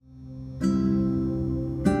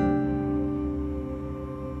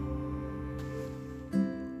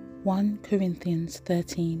1 Corinthians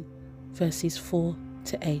 13 verses 4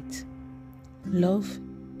 to 8. Love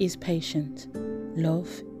is patient. Love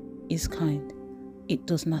is kind. It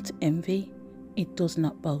does not envy. It does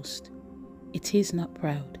not boast. It is not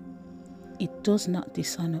proud. It does not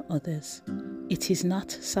dishonor others. It is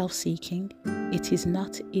not self-seeking. It is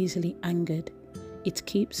not easily angered. It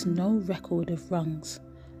keeps no record of wrongs.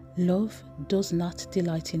 Love does not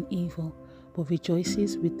delight in evil, but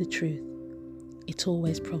rejoices with the truth. It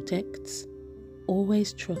always protects,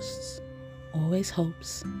 always trusts, always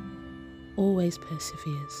hopes, always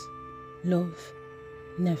perseveres. Love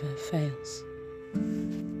never fails.